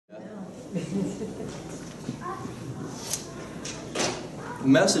The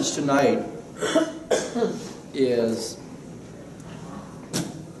message tonight is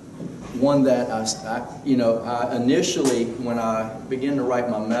one that I initially, when I began to write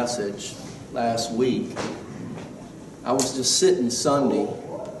my message last week, I was just sitting Sunday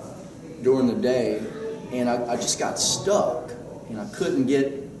during the day, and I just got stuck, and I couldn't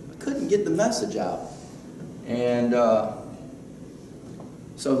get the message out, and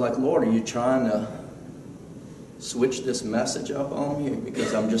so I was like, Lord, are you trying to switch this message up on me?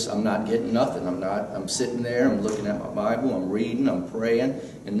 Because I'm not getting nothing. I'm sitting there, I'm looking at my Bible, I'm reading, I'm praying,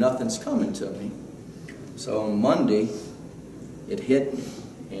 and nothing's coming to me. So on Monday, it hit me,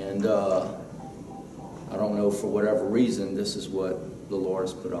 and I don't know, for whatever reason, this is what the Lord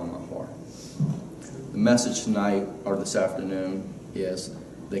has put on my heart. The message tonight, or this afternoon, is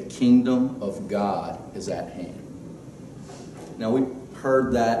the kingdom of God is at hand. Now, we've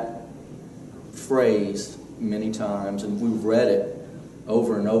heard that phrase many times, and we've read it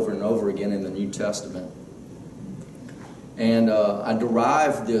over and over and over again in the New Testament. And I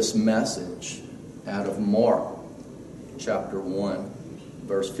derived this message out of Mark chapter 1,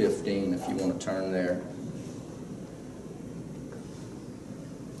 verse 15, if you want to turn there.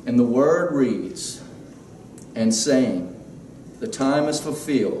 And the word reads, and saying, the time is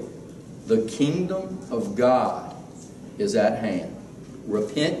fulfilled, the kingdom of God is at hand.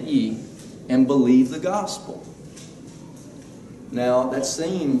 Repent ye and believe the gospel. Now, that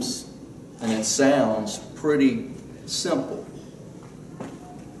seems and it sounds pretty simple.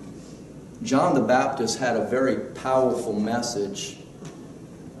 John the Baptist had a very powerful message,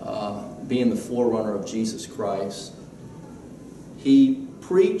 being the forerunner of Jesus Christ. He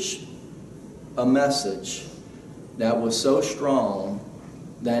preached a message that was so strong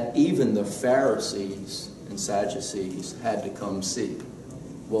that even the Pharisees and Sadducees had to come see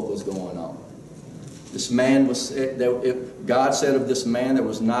what was going on. This man was, God said of this man, there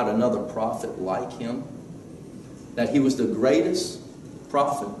was not another prophet like him, that he was the greatest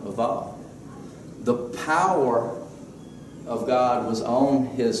prophet of all. The power of God was on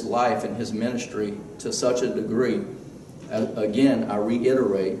his life and his ministry to such a degree. Again, I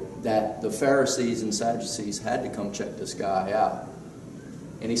reiterate that the Pharisees and Sadducees had to come check this guy out.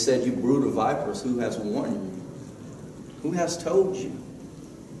 And he said, you brood of vipers, who has warned you? Who has told you?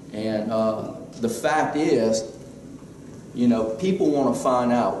 And the fact is, people want to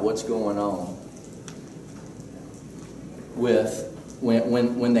find out what's going on with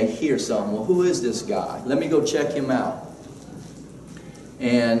when they hear something. Well, who is this guy? Let me go check him out.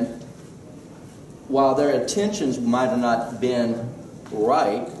 And while their intentions might have not been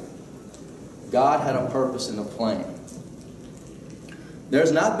right, God had a purpose and a plan.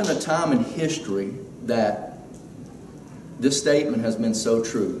 There's not been a time in history that this statement has been so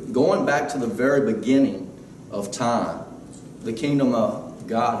true. Going back to the very beginning of time, the kingdom of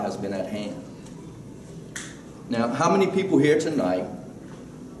God has been at hand. Now, how many people here tonight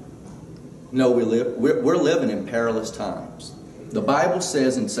know we're living in perilous times? The Bible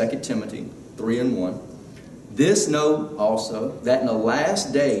says in 2 Timothy 3:1, this know also that in the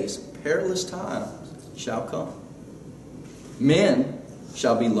last days perilous times shall come. Men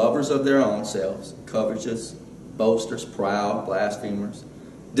shall be lovers of their own selves, covetous, boasters, proud, blasphemers,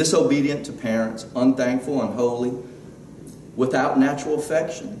 disobedient to parents, unthankful, unholy, without natural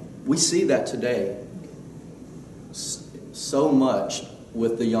affection. We see that today so much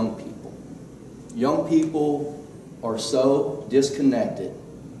with the young people. Young people are so disconnected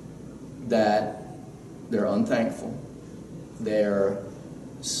that they're unthankful. They're,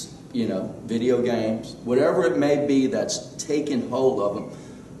 video games, whatever it may be that's taken hold of them.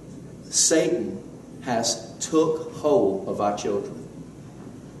 Satan has took hold of our children.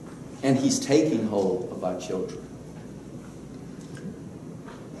 And he's taking hold of our children.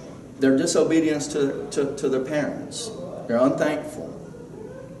 They're disobedient to their parents. They're unthankful.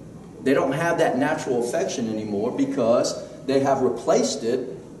 They don't have that natural affection anymore because they have replaced it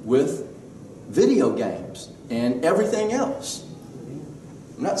with video games and everything else.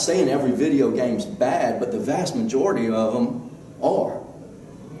 I'm not saying every video game's bad, but the vast majority of them are.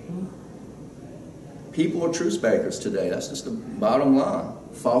 People are truce breakers today. That's just the bottom line.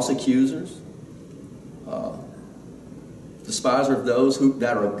 False accusers. Despiser of those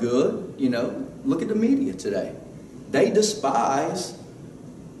that are good. Look at the media today. They despise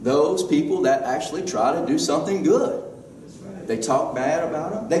those people that actually try to do something good. They talk bad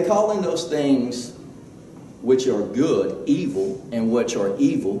about them. They call in those things which are good evil, and which are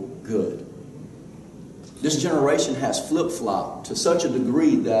evil good. This generation has flip-flopped to such a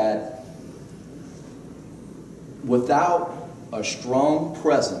degree that without a strong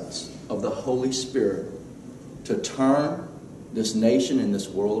presence of the Holy Spirit to turn this nation and this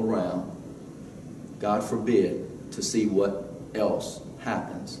world around, God forbid, to see what else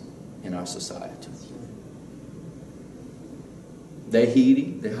happens in our society. They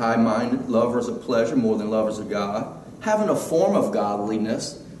heedy, they high-minded, lovers of pleasure more than lovers of God, having a form of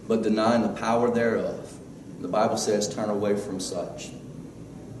godliness, but denying the power thereof. The Bible says, turn away from such.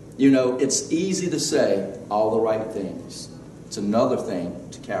 You know, it's easy to say all the right things. It's another thing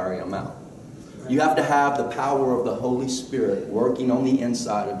to carry them out. You have to have the power of the Holy Spirit working on the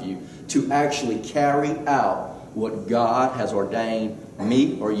inside of you to actually carry out what God has ordained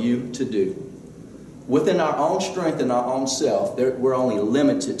me or you to do. Within our own strength and our own self, we're only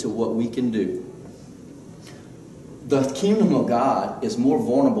limited to what we can do. The kingdom of God is more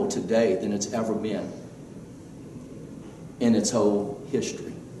vulnerable today than it's ever been in its whole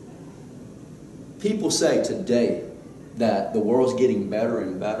history. People say today that the world's getting better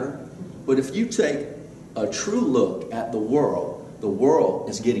and better, but if you take a true look at the world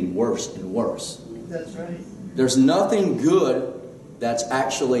is getting worse and worse. That's right. There's nothing good that's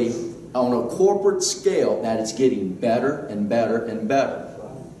actually on a corporate scale that it's getting better and better and better.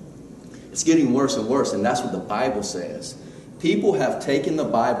 It's getting worse and worse, and that's what the Bible says. People have taken the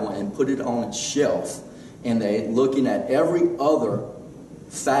Bible and put it on its shelf, and they're looking at every other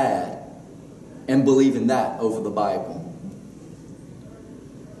fad and believing that over the Bible.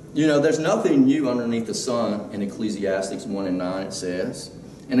 You know, there's nothing new underneath the sun in Ecclesiastes 1:9, it says.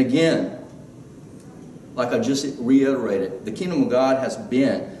 And again, like I just reiterated, the kingdom of God has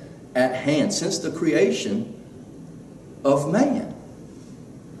been at hand since the creation of man.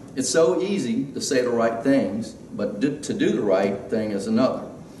 It's so easy to say the right things, but to do the right thing is another.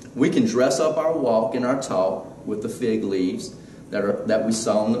 We can dress up our walk and our talk with the fig leaves that we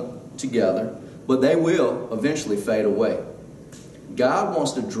sew together, but they will eventually fade away. God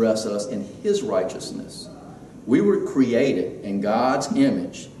wants to dress us in His righteousness. We were created in God's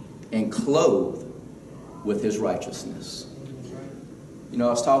image and clothed with His righteousness. You know,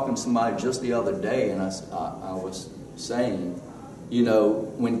 I was talking to somebody just the other day, and I was saying, you know,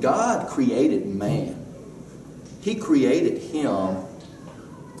 when God created man, He created him.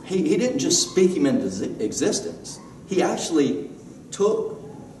 He didn't just speak him into existence. He actually took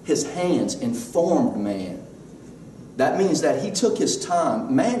His hands and formed man. That means that He took His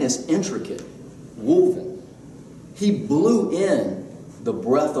time. Man is intricate, woven. He blew in the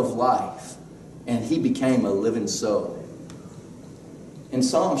breath of life, and he became a living soul. In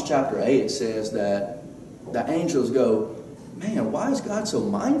Psalms chapter 8, it says that the angels go, man, why is God so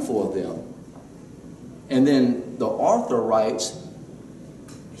mindful of them? And then the author writes,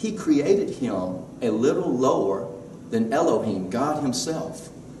 He created him a little lower than Elohim, God Himself.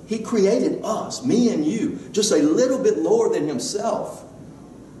 He created us, me and you, just a little bit lower than Himself.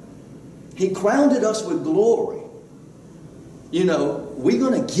 He crowned us with glory. You know, we're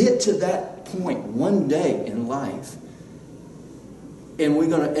going to get to that point one day in life. And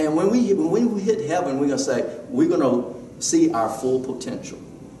when we hit heaven, we're going to say, we're going to see our full potential.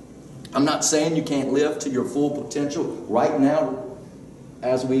 I'm not saying you can't live to your full potential right now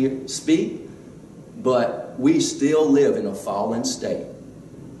as we speak, but we still live in a fallen state.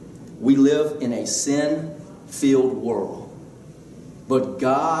 We live in a sin-filled world. But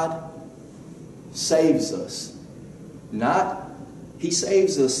God saves us. He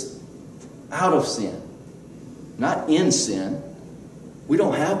saves us out of sin, not in sin. We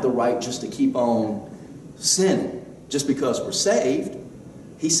don't have the right just to keep on sinning just because we're saved.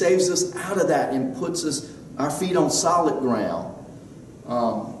 He saves us out of that and puts our feet on solid ground.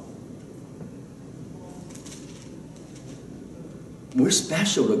 We're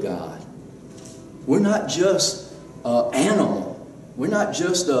special to God. We're not just an animal. We're not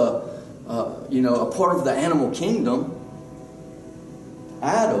just a part of the animal kingdom.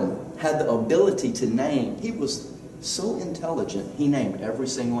 Adam had the ability to name. He was so intelligent, he named every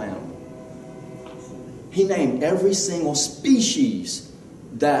single animal. He named every single species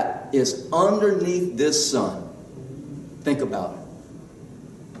that is underneath this sun. Think about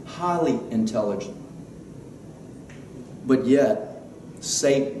it. Highly intelligent. But yet,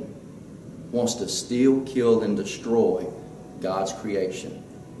 Satan wants to steal, kill, and destroy God's creation.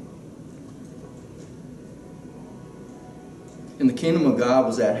 And the kingdom of God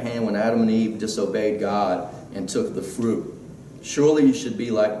was at hand when Adam and Eve disobeyed God and took the fruit. Surely you should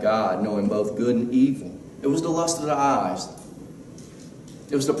be like God, knowing both good and evil. It was the lust of the eyes.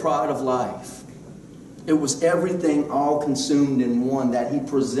 It was the pride of life. It was everything all consumed in one that He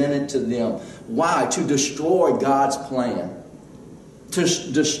presented to them. Why? To destroy God's plan. To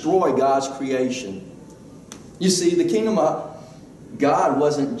destroy God's creation. You see, the kingdom of God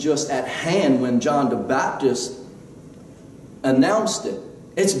wasn't just at hand when John the Baptist announced it.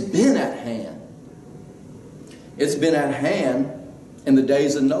 It's been at hand. It's been at hand in the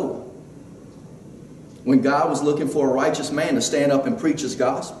days of Noah, when God was looking for a righteous man to stand up and preach his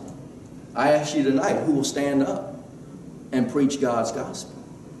gospel. I ask you tonight, who will stand up and preach God's gospel?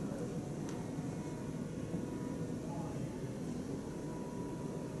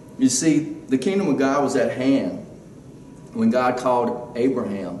 You see, the kingdom of God was at hand when God called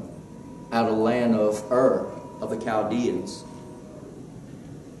Abraham out of the land of Ur, of the Chaldeans.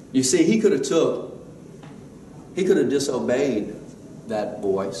 You see, he could have disobeyed that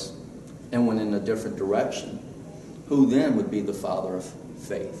voice and went in a different direction. Who then would be the father of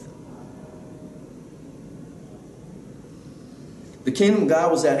faith? The kingdom of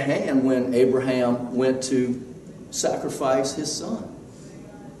God was at hand when Abraham went to sacrifice his son.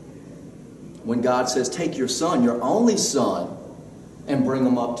 When God says, take your son, your only son, and bring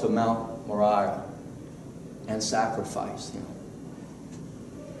him up to Mount Moriah and sacrifice him.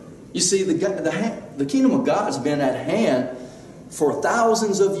 You see, the kingdom of God has been at hand for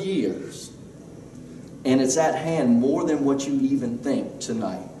thousands of years. And it's at hand more than what you even think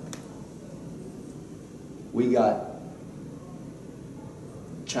tonight. We got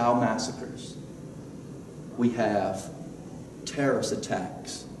child massacres. We have terrorist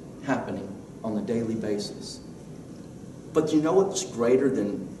attacks happening on a daily basis. But you know what's greater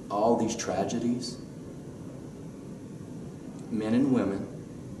than all these tragedies? Men and women,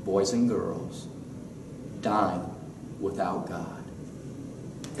 boys and girls, dying without God.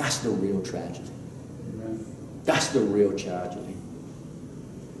 That's the real tragedy. Amen. That's the real tragedy.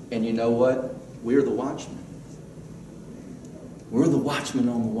 And you know what? We're the watchmen. We're the watchmen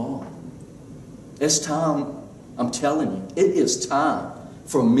on the wall. It's time, I'm telling you, it is time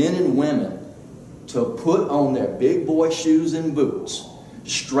for men and women to put on their big boy shoes and boots,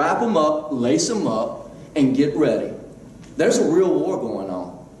 strap them up, lace them up, and get ready. There's a real war going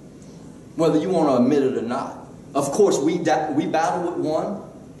on, whether you want to admit it or not. Of course, we battle with one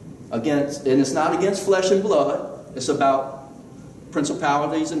against, and it's not against flesh and blood. It's about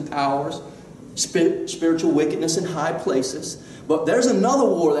principalities and powers, spiritual wickedness in high places. But there's another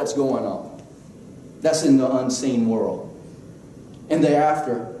war that's going on. That's in the unseen world. And they're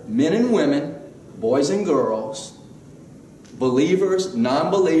after men and women, boys and girls, believers,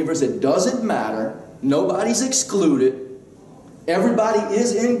 non-believers. It doesn't matter. Nobody's excluded. Everybody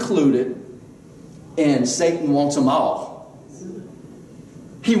is included. And Satan wants them all.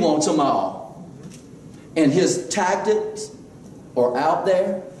 He wants them all. And his tactics are out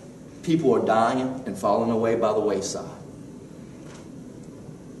there. People are dying and falling away by the wayside.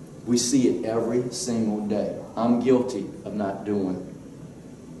 We see it every single day. I'm guilty of not doing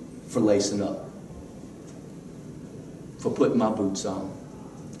for lacing up, for putting my boots on.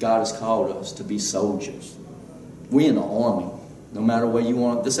 God has called us to be soldiers. We in the army. No matter what you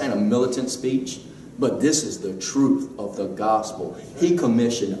want. This ain't a militant speech, but this is the truth of the gospel. He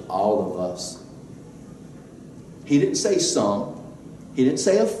commissioned all of us. He didn't say some. He didn't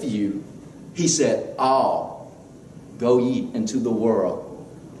say a few. He said all. Go ye into the world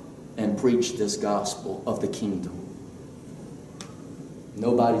and preach this gospel of the kingdom.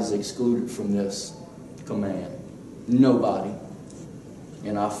 Nobody's excluded from this command. Nobody.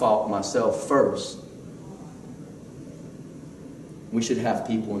 And I fault myself first. We should have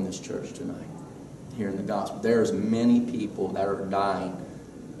people in this church tonight hearing the gospel. There's many people that are dying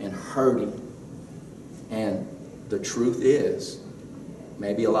and hurting. And the truth is,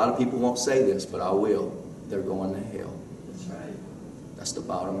 maybe a lot of people won't say this, but I will. They're going to hell. That's right. That's the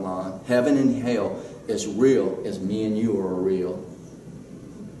bottom line. Heaven and hell is real as me and you are real.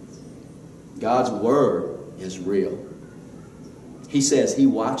 God's word is real. He says he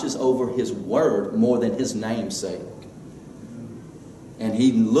watches over his word more than his namesake. And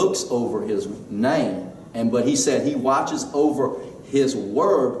he looks over his name. But he said he watches over his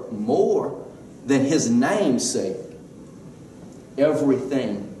word more than his namesake.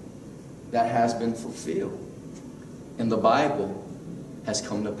 Everything that has been fulfilled in the Bible has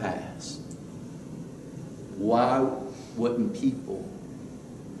come to pass. Why wouldn't people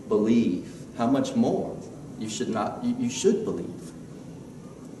believe? How much more? You should believe.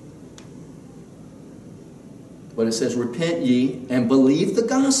 But it says, repent ye and believe the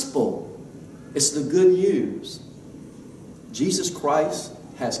gospel. It's the good news. Jesus Christ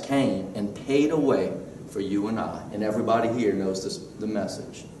has came and paid away for you and I. And everybody here knows the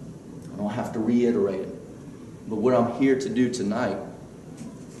message. I don't have to reiterate it. But what I'm here to do tonight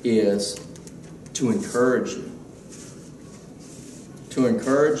is to encourage you. To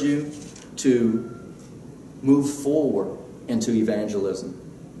encourage you to move forward into evangelism.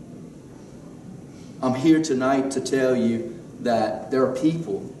 I'm here tonight to tell you that there are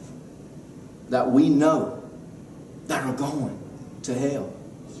people that we know that are going to hell.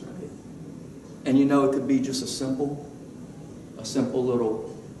 And you know, it could be just a simple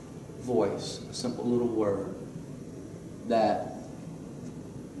little voice, a simple little word that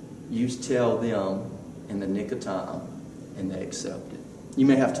you tell them in the nick of time and they accept it. You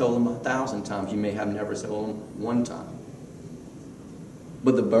may have told them 1,000 times. You may have never told them one time.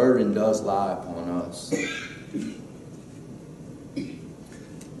 But the burden does lie upon us.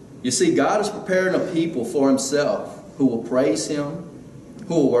 You see, God is preparing a people for himself who will praise him,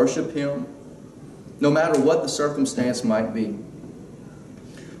 who will worship him, no matter what the circumstance might be.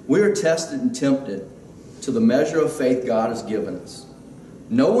 We are tested and tempted to the measure of faith God has given us.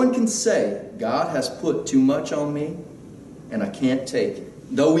 No one can say, God has put too much on me and I can't take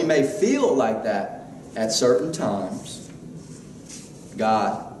it. Though we may feel like that at certain times,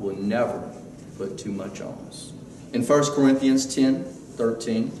 God will never put too much on us. In 1 Corinthians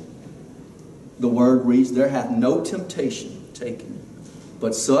 10:13, the word reads, there hath no temptation taken,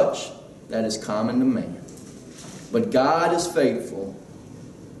 but such that is common to man. But God is faithful,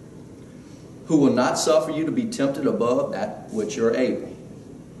 who will not suffer you to be tempted above that which you're able.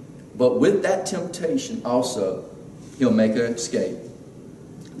 But with that temptation also, he'll make an escape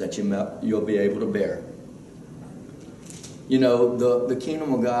that you'll be able to bear. You know, the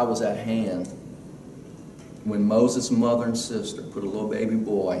kingdom of God was at hand when Moses' mother and sister put a little baby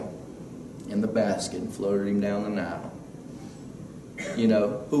boy in the basket and floated him down the Nile. You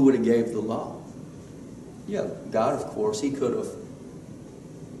know, who would have gave the law? Yeah, God, of course. He could have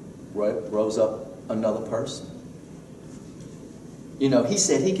rose up another person. You know, he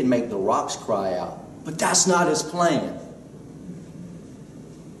said he can make the rocks cry out, but that's not his plan.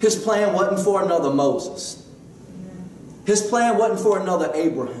 His plan wasn't for another Moses. His plan wasn't for another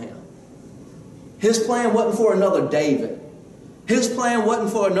Abraham. His plan wasn't for another David. His plan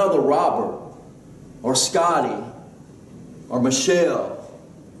wasn't for another Robert or Scotty or Michelle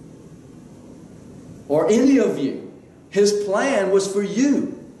or any of you. His plan was for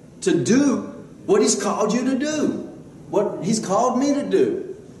you to do what he's called you to do, what he's called me to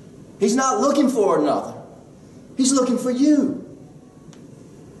do. He's not looking for another. He's looking for you.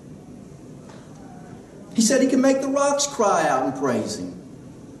 He said he can make the rocks cry out and praise him.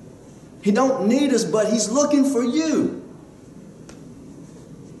 He don't need us, but he's looking for you.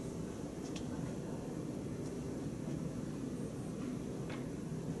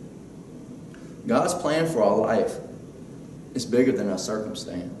 God's plan for our life is bigger than our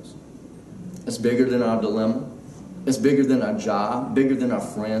circumstance. It's bigger than our dilemma. It's bigger than our job, bigger than our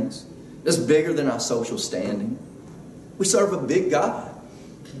friends. It's bigger than our social standing. We serve a big God.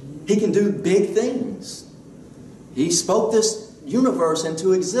 He can do big things. He spoke this universe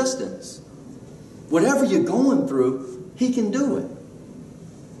into existence. Whatever you're going through, he can do it.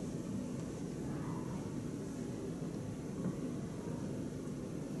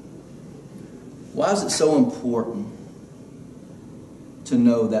 Why is it so important to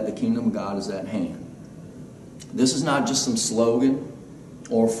know that the kingdom of God is at hand? This is not just some slogan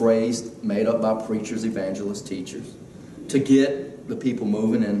or phrase made up by preachers, evangelists, teachers to get the people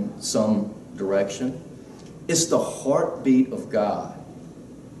moving in some direction. It's the heartbeat of God,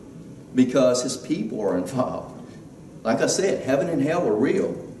 because his people are involved. Like I said, heaven and hell are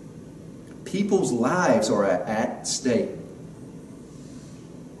real. People's lives are at stake.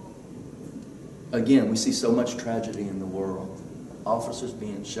 Again, we see so much tragedy in the world. Officers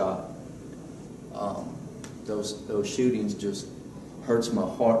being shot. Those shootings just hurts my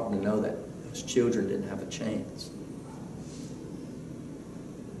heart to know that those children didn't have a chance.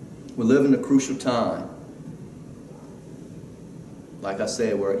 We live in a crucial time. Like I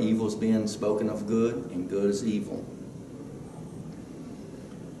said, where evil is being spoken of good and good is evil.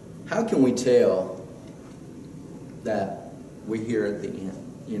 How can we tell that we're here at the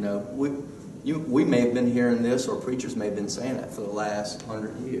end? You know, we may have been hearing this, or preachers may have been saying that for the last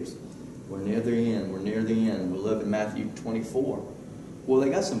 100 years. We're near the end. We're near the end. We live in Matthew 24. Well, they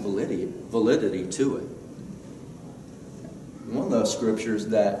got some validity to it. One of those scriptures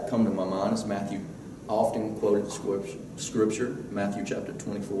that come to my mind is Matthew, often quoted scripture, Matthew chapter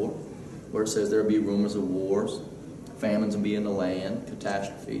 24, where it says there will be rumors of wars, famines will be in the land,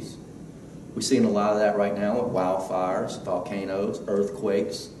 catastrophes. We're seeing a lot of that right now with wildfires, volcanoes,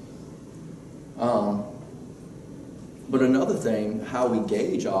 earthquakes. But another thing, how we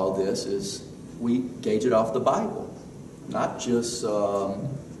gauge all this is we gauge it off the Bible, not just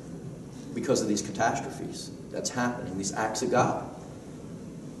because of these catastrophes that's happening, these acts of God.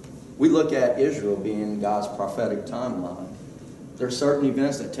 We look at Israel being God's prophetic timeline. There are certain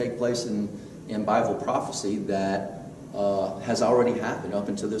events that take place in Bible prophecy that has already happened up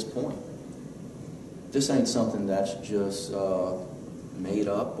until this point. This ain't something that's just made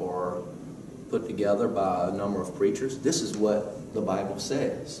up or put together by a number of preachers. This is what the Bible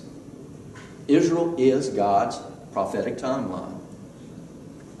says. Israel is God's prophetic timeline.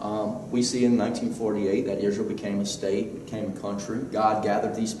 We see in 1948 that Israel became a state, became a country. God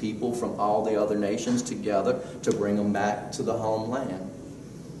gathered these people from all the other nations together to bring them back to the homeland.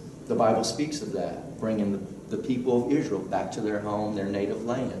 The Bible speaks of that, bringing the people of Israel back to their home, their native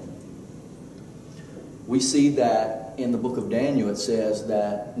land. We see that in the book of Daniel it says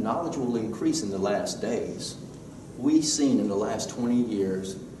that knowledge will increase in the last days. We've seen in the last 20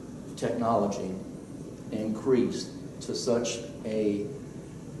 years technology increased to such a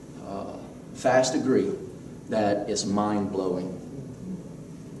fast degree that it's mind-blowing.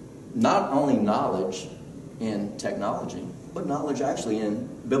 Not only knowledge in technology, but knowledge actually in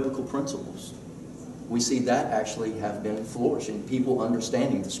biblical principles. We see that actually have been flourishing, people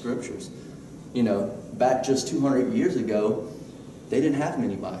understanding the scriptures. You know, back just 200 years ago, they didn't have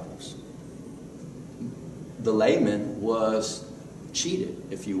many Bibles. The layman was cheated,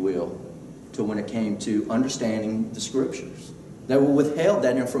 if you will, to when it came to understanding the scriptures. They were withheld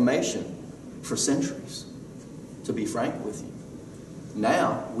that information for centuries, to be frank with you.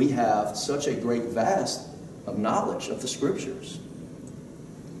 Now we have such a great vast of knowledge of the scriptures.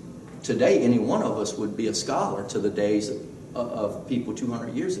 Today, any one of us would be a scholar to the days of people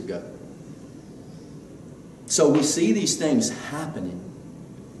 200 years ago. So we see these things happening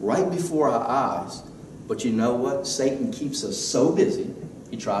right before our eyes. But you know what? Satan keeps us so busy,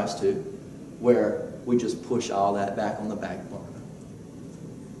 he tries to, where we just push all that back on the back burner.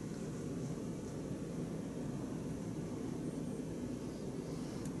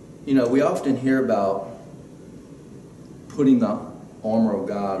 You know, we often hear about putting the armor of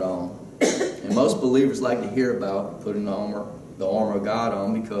God on. And most believers like to hear about putting the armor of God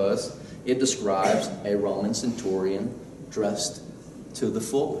on because it describes a Roman centurion dressed to the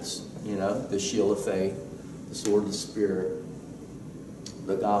fullest. You know, the shield of faith, the sword of the Spirit,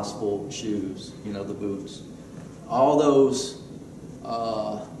 the gospel shoes, you know, the boots. All those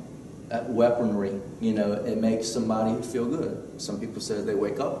that weaponry, you know, it makes somebody feel good. Some people say they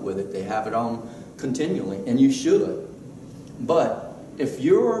wake up with it. They have it on continually, and you should. But if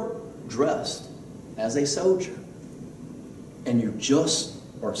you're dressed as a soldier and you just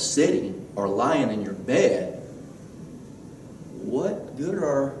are sitting or lying in your bed, what good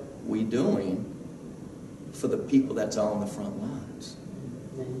are we doing for the people that's on the front lines?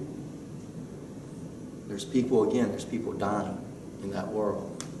 There's people dying in that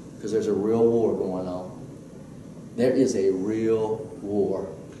world because there's a real war going on. There is a real war.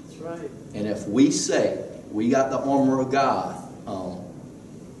 That's right. And if we say we got the armor of God on,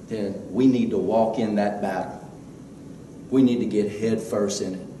 then we need to walk in that battle. We need to get head first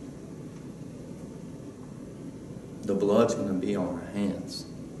in it. The blood's going to be on our hands.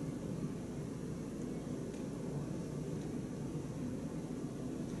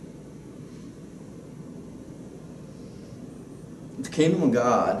 The kingdom of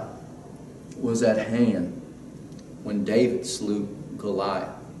God was at hand when David slew Goliath.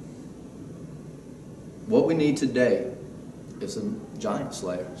 What we need today is some giant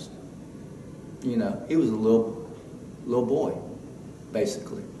slayers. You know, he was a little boy,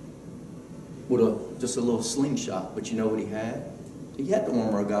 basically, with just a little slingshot. But you know what he had? He had the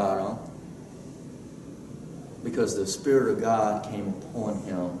armor of God on. Because the Spirit of God came upon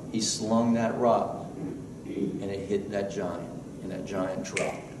him. He slung that rock, and it hit that giant, and that giant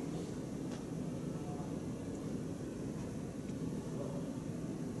dropped.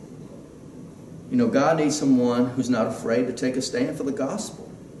 You know, God needs someone who's not afraid to take a stand for the gospel.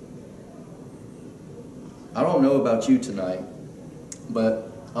 I don't know about you tonight,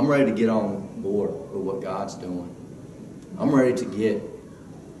 but I'm ready to get on board with what God's doing. I'm ready to get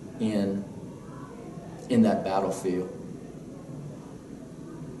in that battlefield.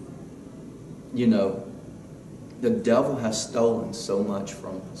 You know, the devil has stolen so much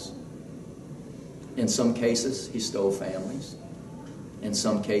from us. In some cases, he stole families. In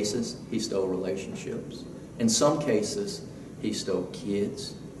some cases, he stole relationships. In some cases, he stole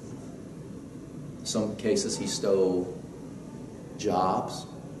kids. In some cases, he stole jobs.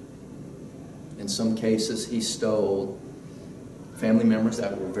 In some cases, he stole family members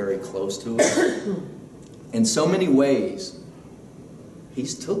that were very close to us. In so many ways,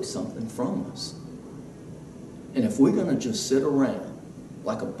 he's took something from us. And if we're going to just sit around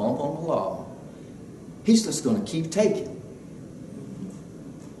like a bump on the log, he's just going to keep taking.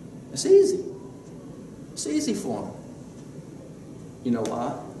 It's easy. It's easy for him. You know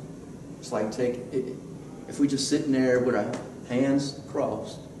why? It's like if we just sitting there with our hands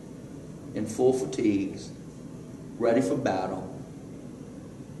crossed, in full fatigues, ready for battle,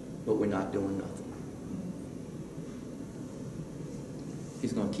 but we're not doing nothing.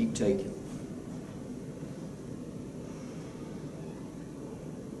 He's going to keep taking.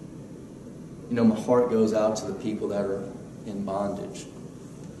 You know, my heart goes out to the people that are in bondage,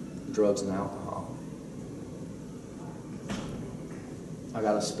 drugs and alcohol. I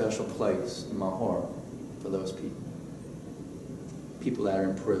got a special place in my heart for those people. People that are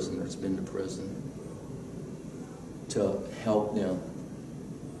in prison, that's been to prison. To help them.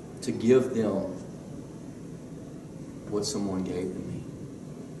 To give them what someone gave to me.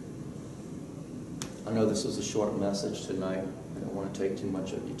 I know this is a short message tonight. I don't want to take too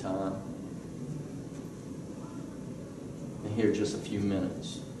much of your time. And here, just a few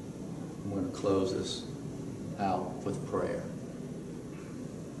minutes, I'm going to close this out with prayer.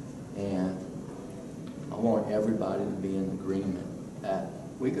 And I want everybody to be in agreement that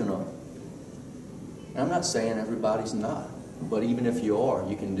we're going to, and I'm not saying everybody's not, but even if you are,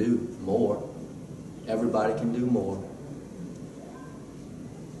 you can do more. Everybody can do more.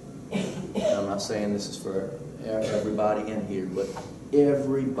 And I'm not saying this is for everybody in here, but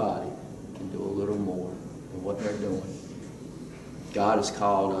everybody can do a little more than what they're doing. God has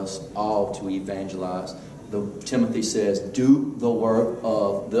called us all to evangelize. Timothy says, do the work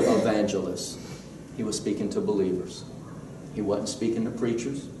of the evangelist. He was speaking to believers. He wasn't speaking to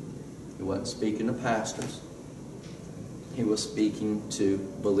preachers. He wasn't speaking to pastors. He was speaking to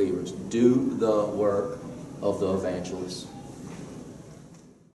believers. Do the work of the evangelist.